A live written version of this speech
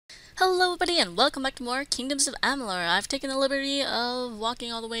Hello everybody and welcome back to more Kingdoms of Amalur. I've taken the liberty of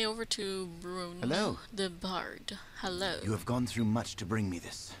walking all the way over to Bruno Hello. the Bard. Hello. You have gone through much to bring me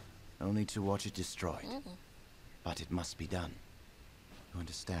this, only to watch it destroyed. Oh. But it must be done. You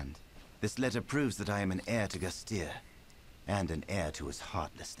understand? This letter proves that I am an heir to Gastir, and an heir to his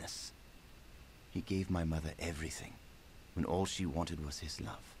heartlessness. He gave my mother everything, when all she wanted was his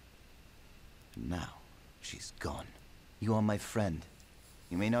love. And now, she's gone. You are my friend.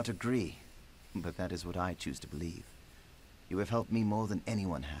 You may not agree, but that is what I choose to believe. You have helped me more than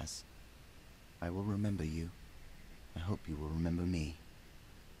anyone has. I will remember you. I hope you will remember me.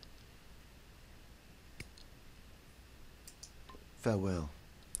 Farewell.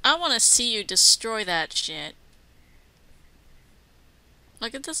 I want to see you destroy that shit.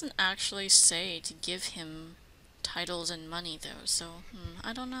 Like, it doesn't actually say to give him titles and money though, so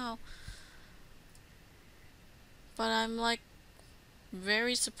I don't know. But I'm like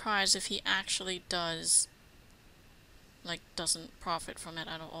very surprised if he actually doesn't profit from it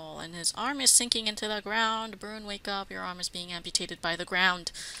at all. And his arm is sinking into the ground. Bruin, wake up. Your arm is being amputated by the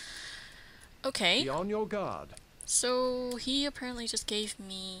ground. Okay. Be on your guard. So he apparently just gave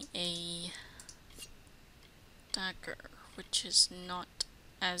me a dagger, which is not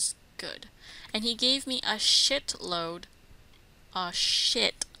as good. And he gave me a shitload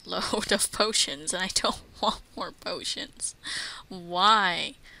of potions, and I don't want more potions.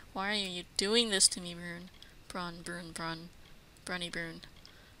 Why? Why are you doing this to me, Brunny Brun?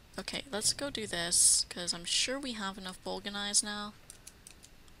 Okay, let's go do this, because I'm sure we have enough Bolganize now.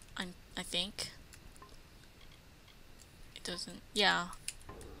 I think. It doesn't... Yeah.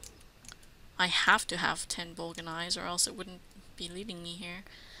 I have to have 10 Bolganize, or else it wouldn't be leaving me here.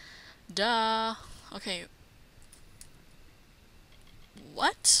 Duh! Okay.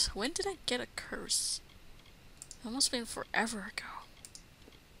 What? When did I get a curse? It must have been forever ago.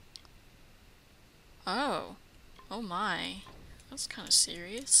 Oh. Oh my. That's kind of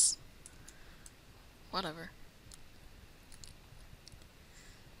serious. Whatever.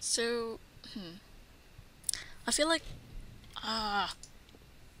 So, I feel like,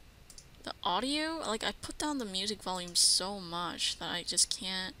 the audio, like, I put down the music volume so much that I just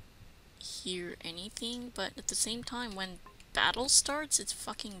can't hear anything, but at the same time, when battle starts, it's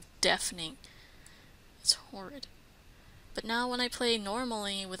fucking deafening. It's horrid. But now when I play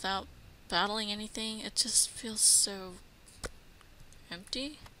normally without battling anything, it just feels so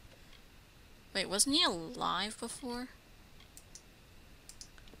empty. Wait, wasn't he alive before?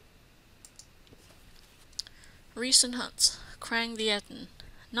 Recent hunts. Krang the Etten.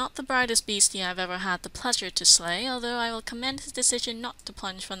 Not the brightest beastie I've ever had the pleasure to slay, although I will commend his decision not to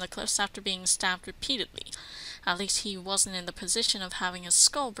plunge from the cliffs after being stabbed repeatedly. At least he wasn't in the position of having his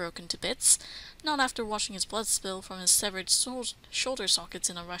skull broken to bits, not after watching his blood spill from his severed shoulder sockets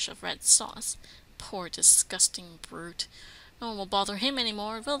in a rush of red sauce. Poor disgusting brute. No one will bother him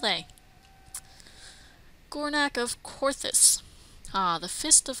anymore, will they? Gornak of Korthus. Ah, the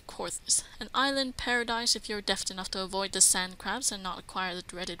Fist of Korthus. An island paradise if you're deft enough to avoid the sand crabs and not acquire the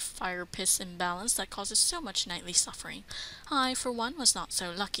dreaded fire-piss imbalance that causes so much nightly suffering. I, for one, was not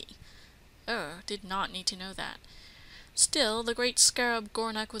so lucky. Oh, did not need to know that. Still, the great scarab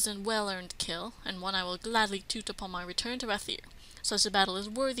Gornak was a well-earned kill, and one I will gladly toot upon my return to Rathir. Such a battle is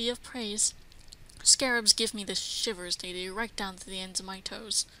worthy of praise. Scarabs give me the shivers daily, right down to the ends of my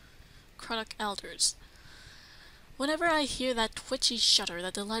toes. Cruddock Elders. Whenever I hear that twitchy shudder,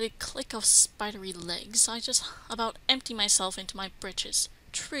 that delighted click of spidery legs, I just about empty myself into my britches.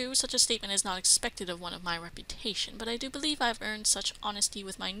 True, such a statement is not expected of one of my reputation, but I do believe I've earned such honesty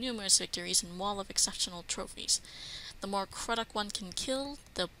with my numerous victories and wall of exceptional trophies. The more Cruddock one can kill,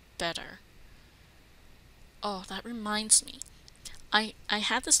 the better. Oh, that reminds me. I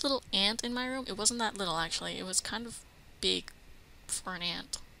had this little ant in my room. It wasn't that little, actually. It was kind of big for an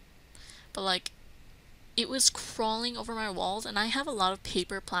ant. But, like, it was crawling over my walls, and I have a lot of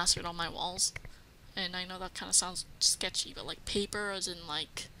paper plastered on my walls. And I know that kind of sounds sketchy, but like paper as in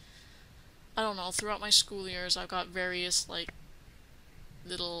like, I don't know, throughout my school years I've got various like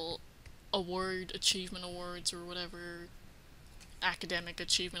little achievement awards or whatever, academic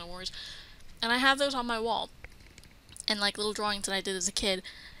achievement awards. And I have those on my wall. And like little drawings that I did as a kid.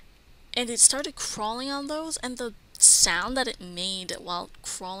 And it started crawling on those, and the sound that it made while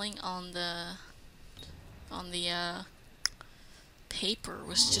crawling on the paper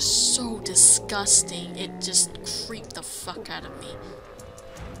was just so disgusting. It just creeped the fuck out of me.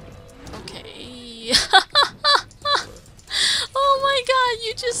 Okay. Oh my god,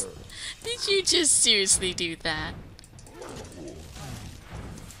 did you just seriously do that?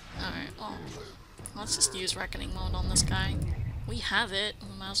 Alright, well, let's just use Reckoning Mode on this guy. We have it.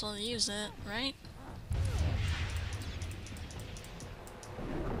 We might as well use it, right?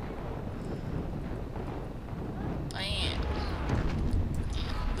 Bam.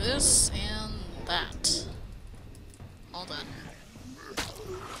 And this and that. All done.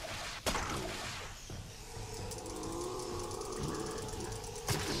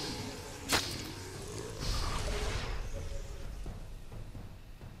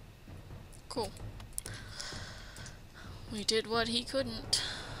 Cool. We did what he couldn't.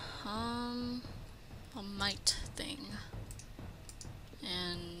 A might thing.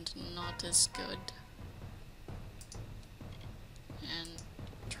 And not as good. And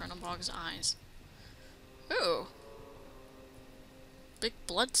Chernobog's eyes. Ooh! Big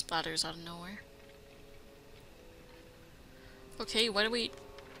blood splatters out of nowhere. Okay, what do we...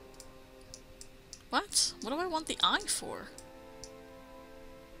 What? What do I want the eye for?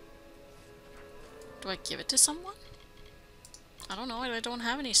 Do I give it to someone? I don't know, I don't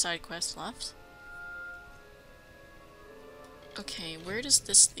have any side quests left. Okay, where does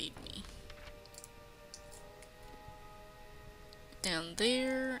this lead me? Down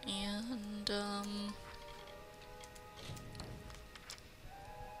there, and,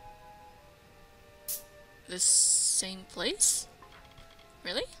 this same place?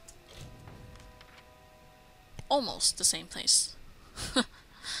 Really? Almost the same place.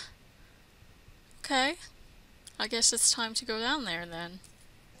 Okay. I guess it's time to go down there then.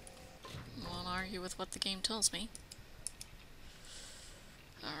 I won't argue with what the game tells me.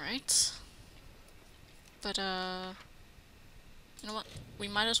 Alright. But, you know what? We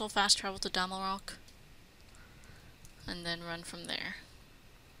might as well fast travel to Amalur and then run from there.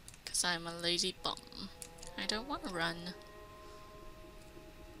 Because I'm a lazy bum. I don't want to run.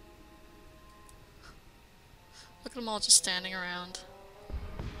 Look at them all just standing around.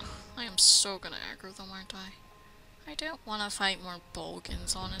 I am so gonna aggro them, aren't I? I don't want to fight more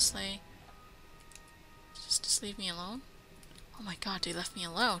Bolgans, honestly. Just leave me alone. Oh my god, they left me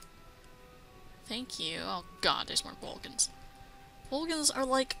alone. Thank you. Oh god, there's more Bolgans. Bolgans are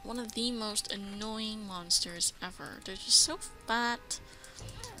like one of the most annoying monsters ever. They're just so fat.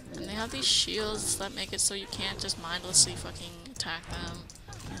 And they have these shields that make it so you can't just mindlessly fucking attack them.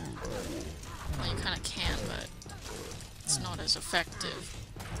 Well, you kinda can, but it's not as effective.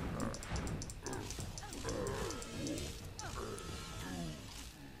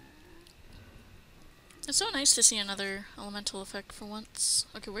 It's so nice to see another elemental effect for once.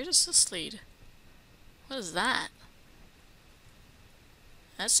 Okay, where does this lead? What is that?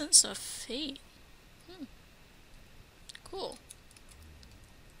 Essence of Fate. Cool.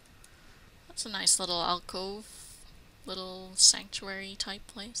 That's a nice little alcove, little sanctuary type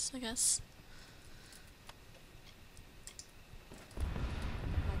place, I guess.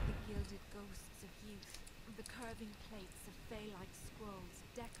 Like the gilded ghosts of youth, the curving plates of fey-like scrolls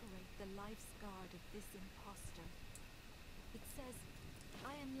decorate the life's guard of this impostor. It says,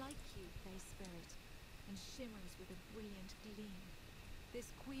 "I am like you, Fey Spirit," and shimmers with a brilliant gleam.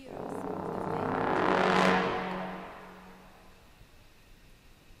 This queer of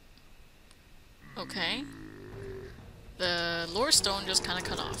the Okay. The lore stone just kind of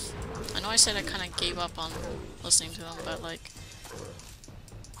cut off. I know I said I kind of gave up on listening to them, but like,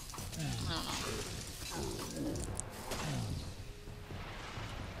 I don't know.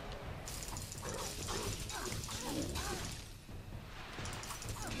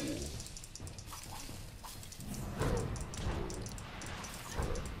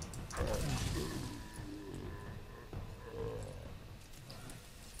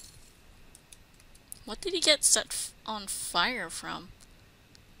 What did he get set on fire from?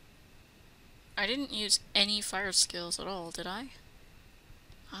 I didn't use any fire skills at all, did I?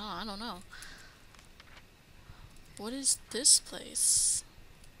 I don't know. What is this place?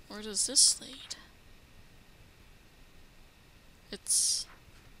 Where does this lead? It's...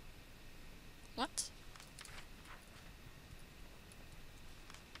 What?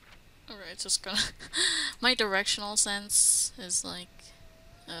 Alright, just gonna... My directional sense is like...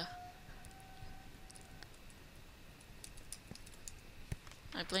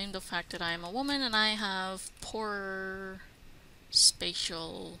 I blame the fact that I am a woman and I have poor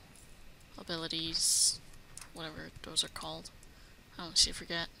spatial abilities, whatever those are called. I honestly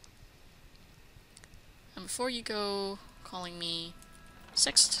forget. And before you go calling me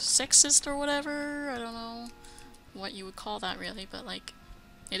sexist or whatever, I don't know what you would call that really, but like,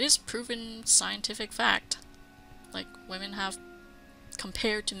 it is proven scientific fact. Like, women have,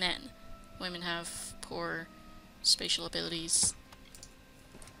 compared to men, women have poor spatial abilities.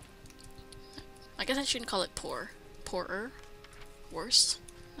 I guess I shouldn't call it poor. Poorer? Worse?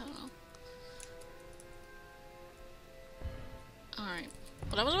 I don't know. Alright.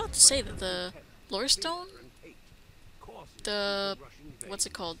 But I was about to say that the lore stone, the what's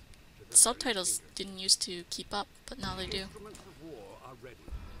it called? The subtitles didn't used to keep up, but now they do.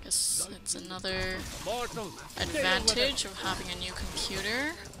 Guess it's another advantage of having a new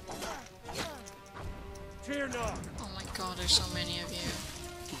computer. Oh my god, there's so many of you.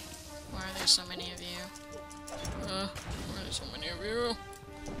 Why are there so many of you? Why are there so many of you?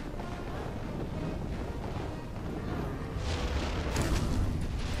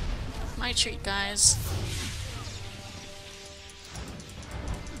 My treat, guys.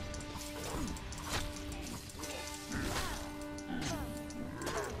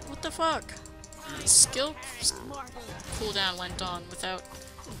 What the fuck? Skill cooldown went on without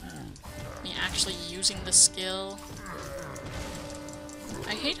me actually using the skill.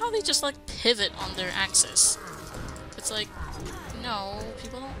 I hate how they just like pivot on their axis. It's like, no,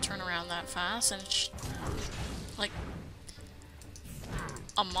 people don't turn around that fast, and it's like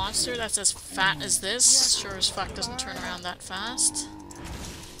a monster that's as fat as this sure as fuck doesn't turn around that fast.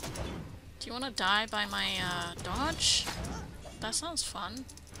 Do you want to die by my dodge? That sounds fun.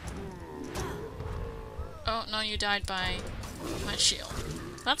 Oh, no, you died by my shield.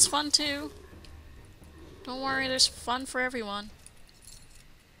 That's fun too. Don't worry, there's fun for everyone.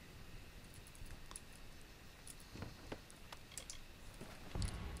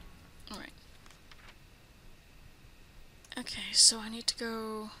 Alright. Okay, so I need to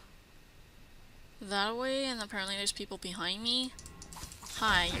go that way, and apparently there's people behind me.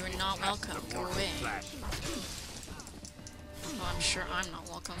 Hi, you are not welcome. Go away. Well, I'm sure I'm not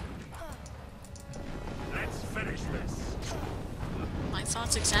welcome. Let's finish this. My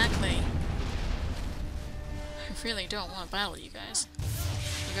thoughts exactly. I really don't want to battle you guys.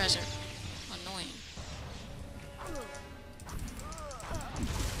 You guys are annoying.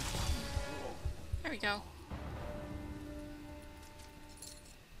 There we go.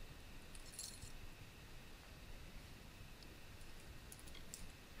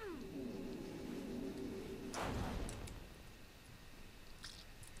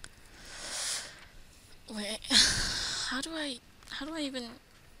 Wait, how do I even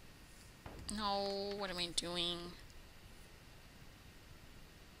know what am I doing?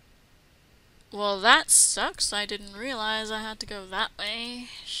 Well, that sucks. I didn't realize I had to go that way.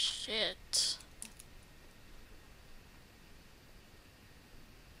 Shit.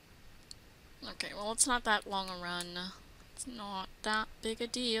 Okay, well, it's not that long a run. It's not that big a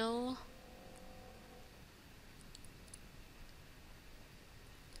deal.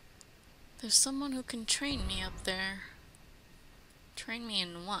 There's someone who can train me up there. Train me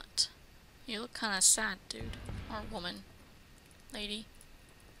in what? You look kinda sad, dude. Or woman. Lady.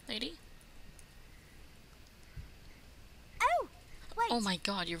 Lady? Oh! Wait! Oh my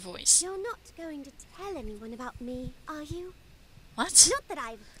god, your voice. You're not going to tell anyone about me, are you? What? Not that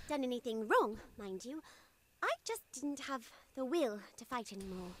I've done anything wrong, mind you. I just didn't have the will to fight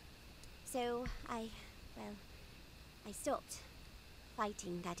anymore. So I stopped.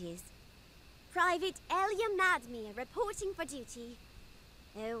 Fighting, that is. Private Elia Madmere reporting for duty.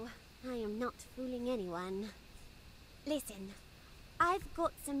 Oh, I am not fooling anyone. Listen, I've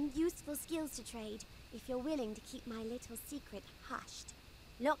got some useful skills to trade if you're willing to keep my little secret hushed.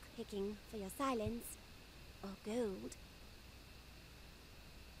 Lockpicking for your silence, or gold.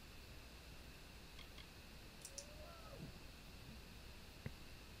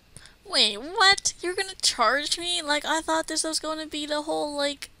 Wait, what? You're gonna charge me? Like, I thought this was gonna be the whole,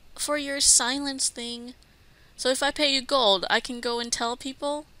 like, for your silence thing. So if I pay you gold, I can go and tell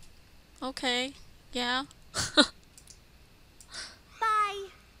people? Okay, yeah. Bye!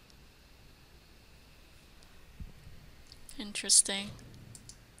 Interesting.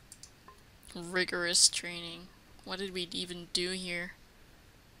 Rigorous training. What did we even do here?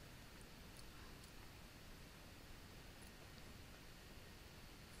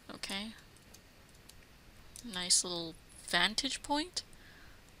 Okay. Nice little vantage point?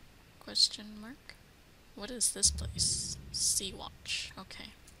 Question mark? What is this place? Sea Watch. Okay.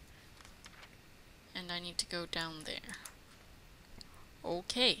 And I need to go down there.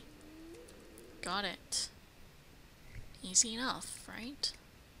 Okay. Got it. Easy enough, right?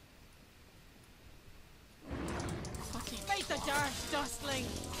 Fucking Face the dirt, dustling!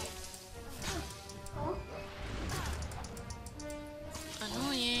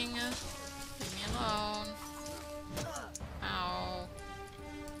 annoying. Leave me alone. Ow.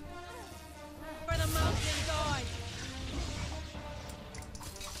 For the mountain god!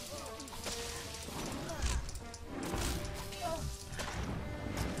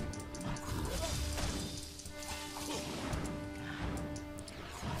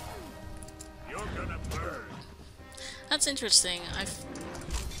 that's interesting.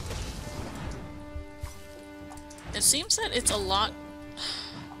 It seems that it's a lot...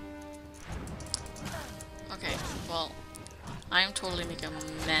 Okay, well, I am totally making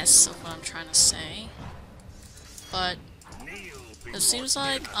a mess of what I'm trying to say. But it seems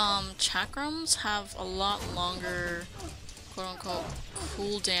like chakrams have a lot longer quote-unquote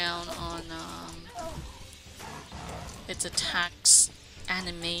cooldown on its attacks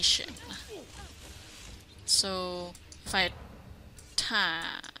animation. So if I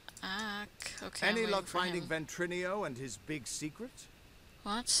attack, okay. Any I'm luck for finding him. Ventrinio and his big secret?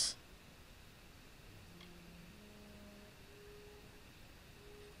 What?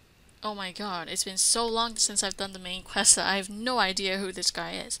 Oh my god, it's been so long since I've done the main quest that I have no idea who this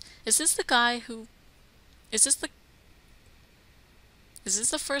guy is. Is this the guy who... Is this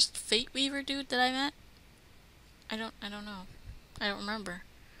the first Fate Weaver dude that I met? I don't know. I don't remember.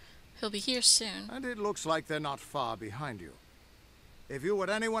 He'll be here soon. And it looks like they're not far behind you. If you were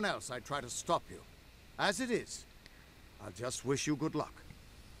anyone else, I'd try to stop you. As it is, I'll just wish you good luck.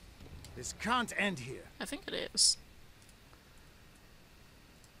 This can't end here. I think it is.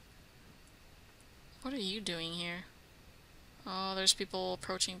 What are you doing here? Oh, there's people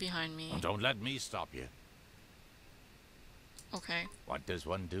approaching behind me. Oh, don't let me stop you. Okay. What does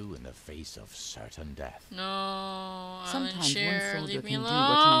one do in the face of certain death? No, Alan Sometimes Shearer, one soldier leave me can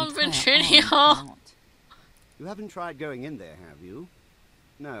alone, do what an entire army Ventrinia! cannot. You haven't tried going in there, have you?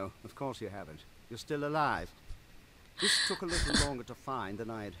 No, of course you haven't. You're still alive. This took a little longer to find than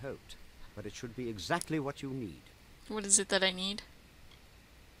I had hoped, but it should be exactly what you need. What is it that I need?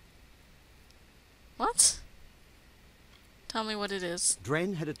 What? Tell me what it is.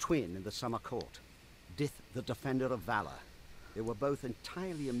 Dren had a twin in the summer court, Dith the Defender of Valor. They were both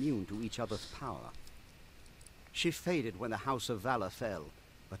entirely immune to each other's power. She faded when the House of Valor fell,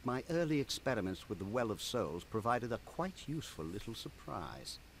 but my early experiments with the Well of Souls provided a quite useful little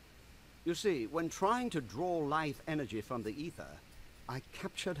surprise. You see, when trying to draw life energy from the ether, I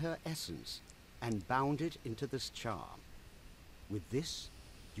captured her essence and bound it into this charm. With this,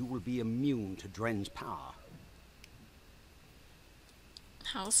 you will be immune to Dren's power.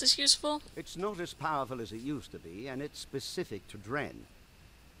 How is this useful? It's not as powerful as it used to be, and it's specific to Dren.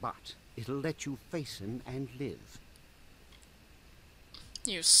 But it'll let you face him and live.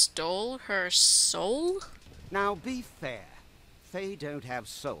 You stole her soul? Now be fair. Fae don't have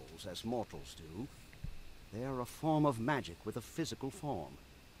souls as mortals do. They're a form of magic with a physical form.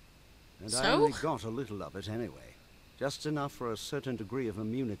 And I So? only got a little of it anyway. Just enough for a certain degree of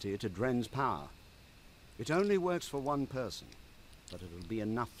immunity to Dren's power. It only works for one person, but it'll be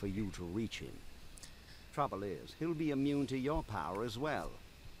enough for you to reach him. Trouble is, he'll be immune to your power as well.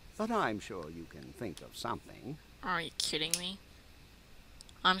 But I'm sure you can think of something. Are you kidding me?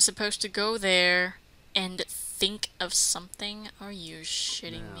 I'm supposed to go there and think of something? Are you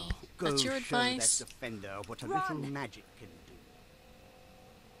shitting Now, me? go That's your show advice? that defender what a Run! little magic can do.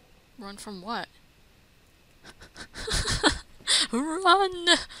 Run from what? Run!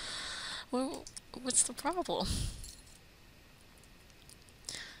 Well, what's the problem?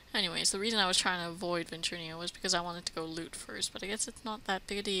 Anyways, the reason I was trying to avoid Venturio was because I wanted to go loot first, but I guess it's not that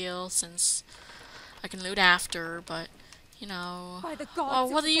big a deal since I can loot after, but, you know... By the Oh,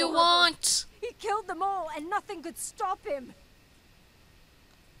 gods, what it do was you horrible. want? He killed them all, and nothing could stop him.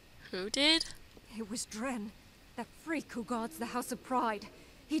 Who did? It was Dren, that freak who guards the House of Pride.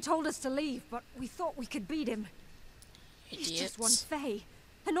 He told us to leave, but we thought we could beat him. He's just one Idiots. Fae,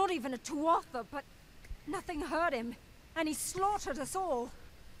 and not even a Tuatha, but nothing hurt him, and he slaughtered us all.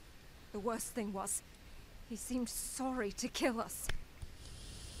 The worst thing was, he seemed sorry to kill us.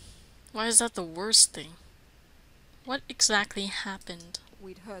 Why is that the worst thing? What exactly happened?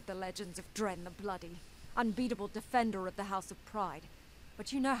 We'd heard the legends of Dren the Bloody, unbeatable defender of the House of Pride.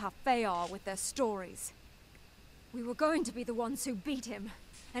 But you know how Fae are with their stories. We were going to be the ones who beat him,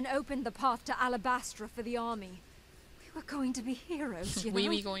 and opened the path to Alabastra for the army. We were going to be heroes, you know? We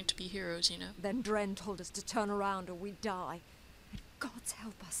be going to be heroes, you know. Then Dren told us to turn around or we'd die. And God's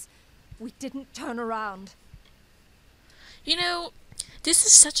help us, we didn't turn around. You know, this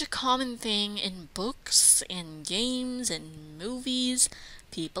is such a common thing in books, in games, and movies.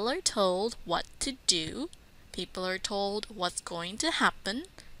 People are told what to do. People are told what's going to happen.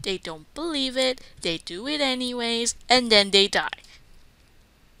 They don't believe it. They do it anyways. And then they die.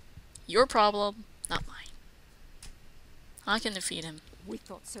 Your problem, not mine. I can defeat him. We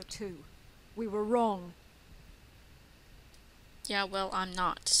thought so too. We were wrong. Yeah, well, I'm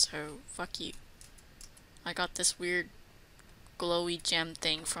not, so fuck you. I got this weird glowy gem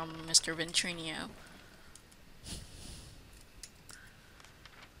thing from Mr. Ventrino.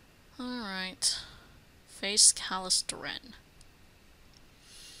 Alright. Face Calistoren.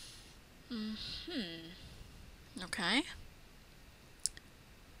 Okay.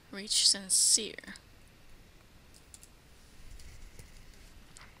 Reach Sincere.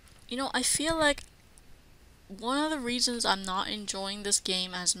 You know, I feel like one of the reasons I'm not enjoying this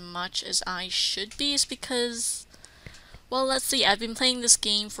game as much as I should be is because, well, let's see, I've been playing this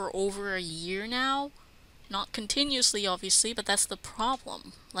game for over a year now. Not continuously, obviously, but that's the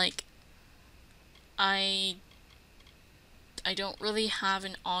problem. Like, I don't really have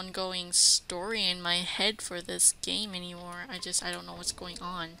an ongoing story in my head for this game anymore. I don't know what's going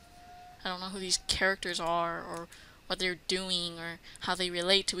on. I don't know who these characters are, or what they're doing, or how they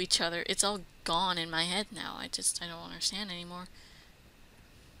relate to each other. It's all gone in my head now. I don't understand anymore.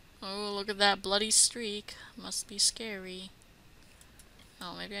 Oh, look at that bloody streak. Must be scary.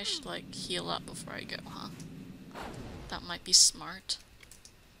 Oh, maybe I should, like, heal up before I go, huh? That might be smart.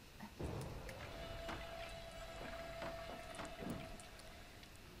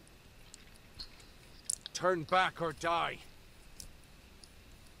 Turn back or die.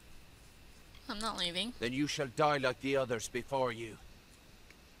 I'm not leaving. Then you shall die like the others before you.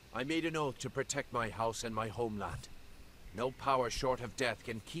 I made an oath to protect my house and my homeland. No power short of death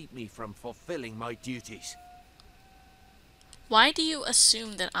can keep me from fulfilling my duties. Why do you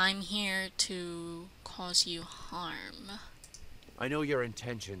assume that I'm here to cause you harm? I know your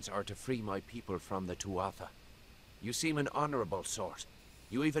intentions are to free my people from the Tuatha. You seem an honorable sort.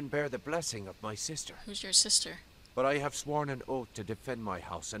 You even bear the blessing of my sister. Who's your sister? But I have sworn an oath to defend my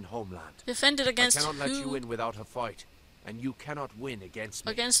house and homeland. Defend it against who? I cannot let you in without a fight, and you cannot win against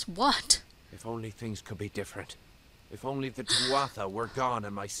me. Against what? If only things could be different. If only the Tuatha were gone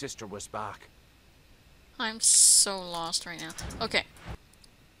and my sister was back. I'm so lost right now. Okay.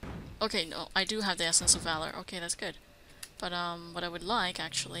 Okay, no, I do have the Essence of Valor. Okay, that's good. But, what I would like,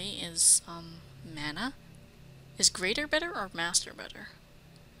 actually, is, mana. Is Greater better or Master better?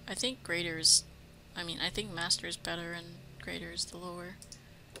 I think Greater is... I mean, I think Master is better and Greater is the lower.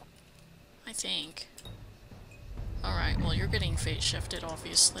 I think. Alright, well, you're getting fate shifted,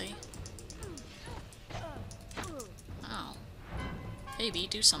 obviously. Wow. Baby,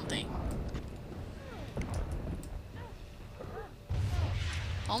 do something.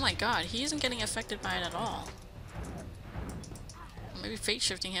 Oh my god, he isn't getting affected by it at all. Maybe fate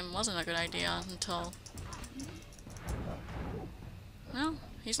shifting him wasn't a good idea until... No,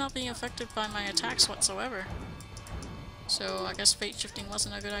 he's not being affected by my attacks whatsoever. So I guess fate shifting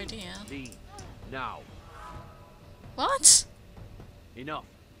wasn't a good idea. Leave. Now. What? Enough.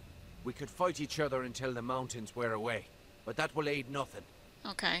 We could fight each other until the mountains wear away, but that will aid nothing.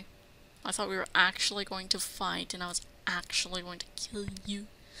 Okay. I thought we were actually going to fight and I was actually going to kill you.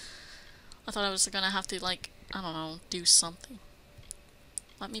 I thought I was gonna have to, like, I don't know, do something.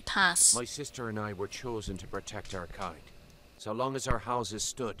 Let me pass. My sister and I were chosen to protect our kind. So long as our houses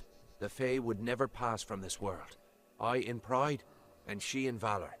stood, the Fae would never pass from this world. I in pride, and she in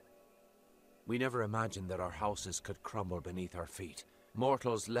valor. We never imagined that our houses could crumble beneath our feet.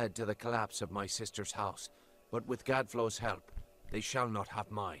 Mortals led to the collapse of my sister's house, but with Gadflow's help, they shall not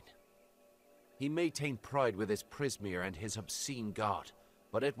have mine. He may taint pride with his Prismere and his obscene god,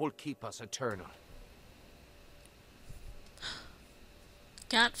 but it will keep us eternal.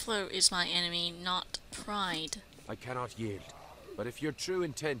 Gadflow is my enemy, not pride. I cannot yield, but if your true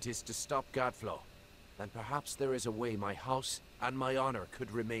intent is to stop Gadflow, then perhaps there is a way my house and my honor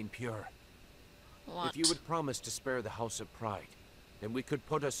could remain pure. What? If you would promise to spare the House of Pride, then we could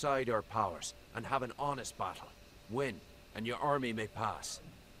put aside our powers and have an honest battle. Win, and your army may pass.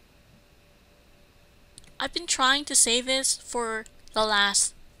 I've been trying to say this for the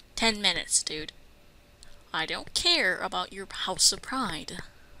last 10 minutes, dude. I don't care about your House of Pride,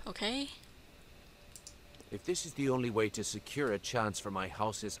 okay? If this is the only way to secure a chance for my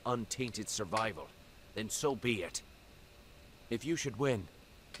house's untainted survival, then so be it. If you should win,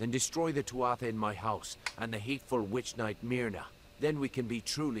 then destroy the Tuatha in my house and the hateful witch knight Myrna. Then we can be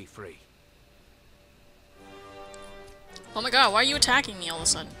truly free. Oh my god, why are you attacking me all of a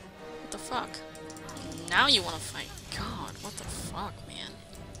sudden? What the fuck? Now you want to fight. God, what the fuck, man?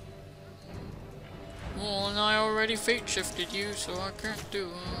 Well, and I already fate shifted you, so I can't do...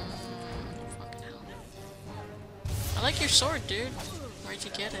 fucking hell. I like your sword, dude. Where'd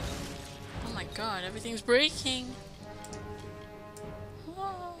you get it? Oh my god, everything's breaking.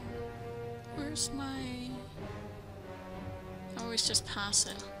 Whoa. Where's my... I always just pass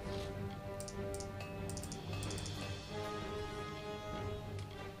it.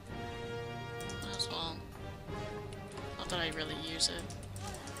 Might as well. Not that I really use it.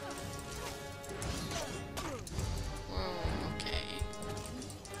 Whoa, okay.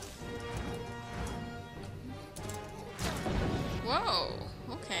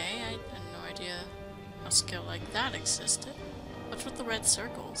 a skill like that existed. What's with the red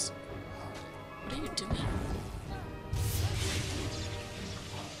circles? What are you doing?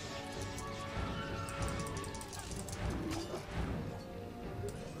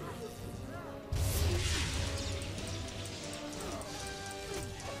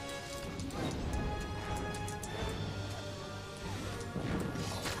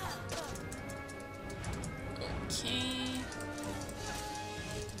 Okay.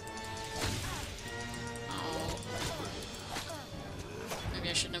 Oh. Maybe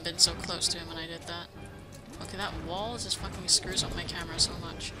I shouldn't have been so close to him when I did that. Okay, that wall just fucking screws up my camera so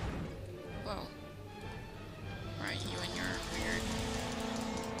much. Whoa. Right, you and your weird...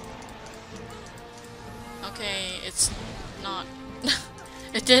 Okay, it's not...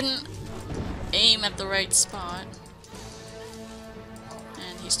 It didn't aim at the right spot.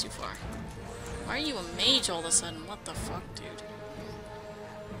 And he's too far. Why are you a mage all of a sudden? What the fuck, dude?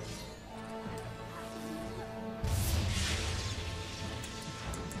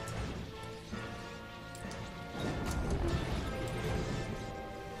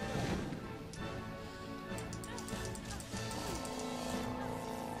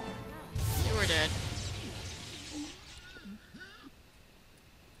 You were dead.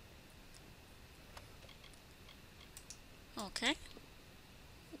 Okay.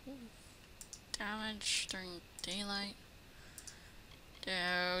 Damage during daylight.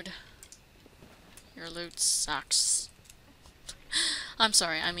 Dude. Your loot sucks. I'm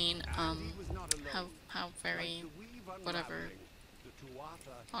sorry, I mean, how very, whatever,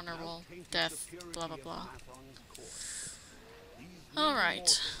 honorable death, blah blah blah.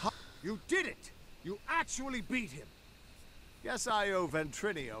 Alright. You did it! You actually beat him! Guess I owe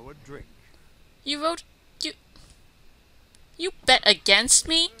Ventrinio a drink. You wrote, you bet against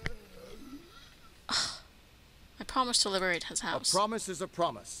me? I promised to liberate his house. A promise is a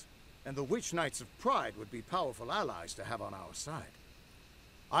promise, and the Witch Knights of Pride would be powerful allies to have on our side.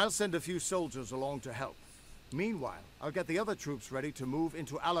 I'll send a few soldiers along to help. Meanwhile, I'll get the other troops ready to move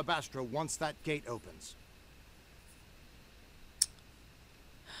into Alabastra once that gate opens.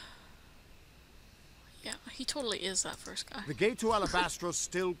 Yeah, he totally is that first guy. The gate to Alabastra's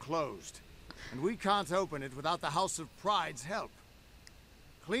still closed, and we can't open it without the House of Pride's help.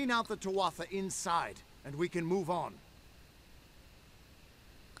 Clean out the Tuatha inside, and we can move on.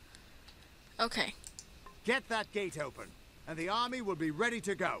 Okay. Get that gate open, and the army will be ready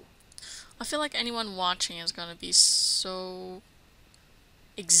to go. I feel like anyone watching is gonna be so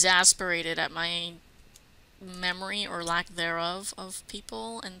exasperated at my memory or lack thereof of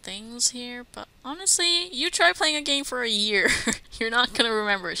people and things here, but honestly, you try playing a game for a year, you're not gonna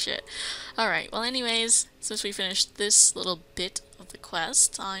remember shit. Alright, well anyways, since we finished this little bit of the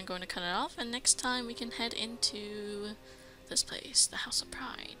quest, I'm going to cut it off, and next time we can head into this place, the House of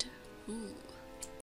Pride. Ooh.